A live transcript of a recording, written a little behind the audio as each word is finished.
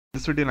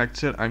This video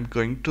lecture I'm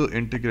going to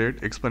integrate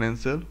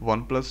exponential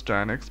 1 plus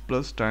tan x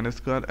plus tan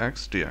square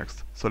x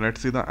dx. So let's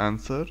see the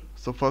answer.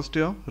 So first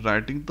here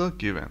writing the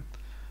given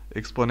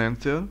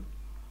exponential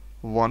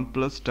 1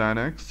 plus tan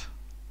x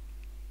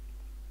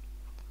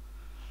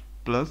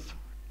plus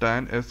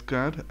tan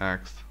square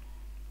x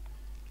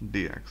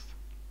dx,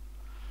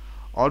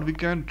 or we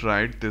can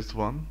write this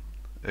one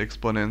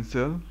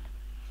exponential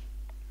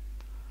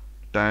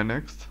tan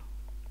x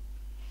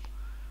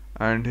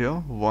and here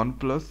 1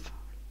 plus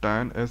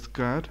tan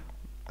square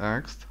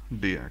x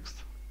dx.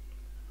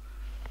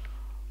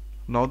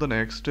 Now the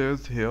next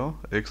is here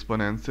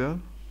exponential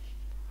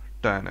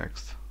tan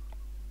x.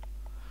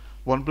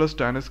 1 plus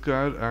tan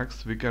square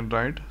x we can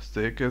write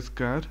sec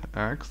square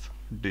x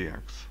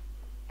dx.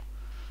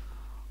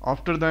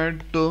 After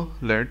that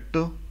let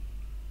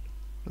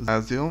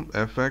assume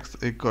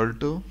fx equal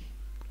to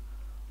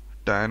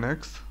tan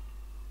x,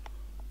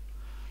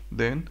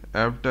 then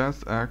f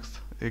dash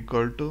x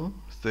equal to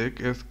sec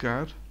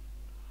square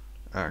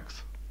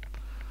x.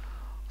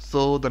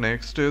 So the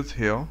next is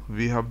here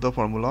we have the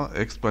formula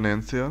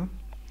exponential,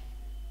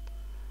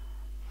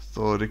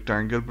 so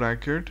rectangle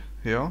bracket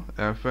here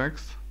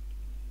fx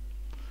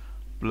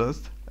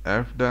plus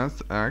f dash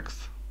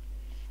x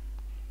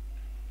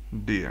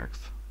dx,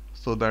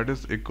 so that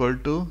is equal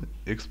to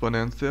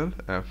exponential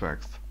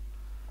fx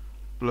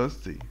plus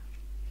c.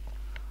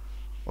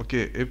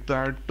 Okay, if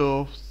that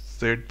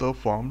set the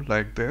form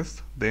like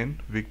this,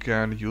 then we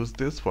can use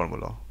this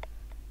formula.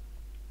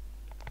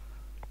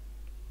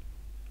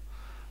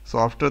 So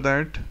after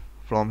that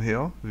from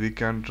here we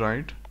can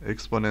write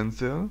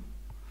exponential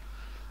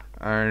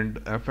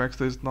and fx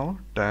is now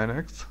tan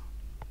x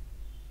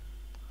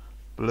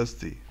plus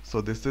c. So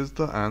this is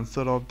the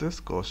answer of this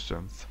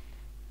questions.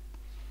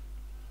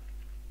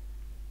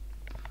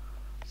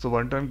 So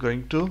one time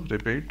going to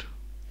repeat.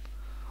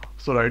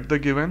 So write the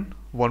given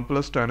 1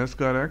 plus tan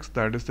square x,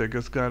 that is sec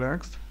square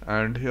x,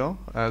 and here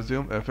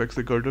assume fx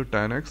equal to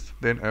tan x,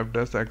 then f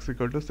dash x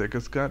equal to sec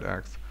square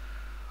x.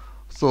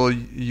 So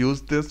use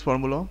this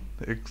formula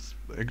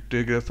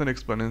integration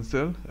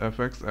exponential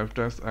fx f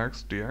dash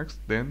x dx,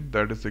 then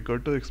that is equal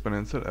to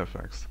exponential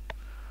fx,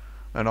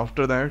 and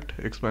after that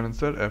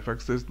exponential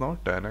fx is now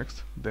tan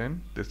x,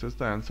 then this is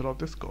the answer of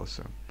this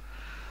question.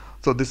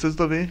 So this is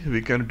the way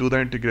we can do the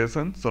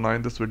integration. So now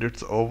in this video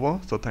it's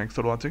over. So thanks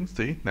for watching.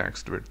 See you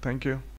next video. Thank you.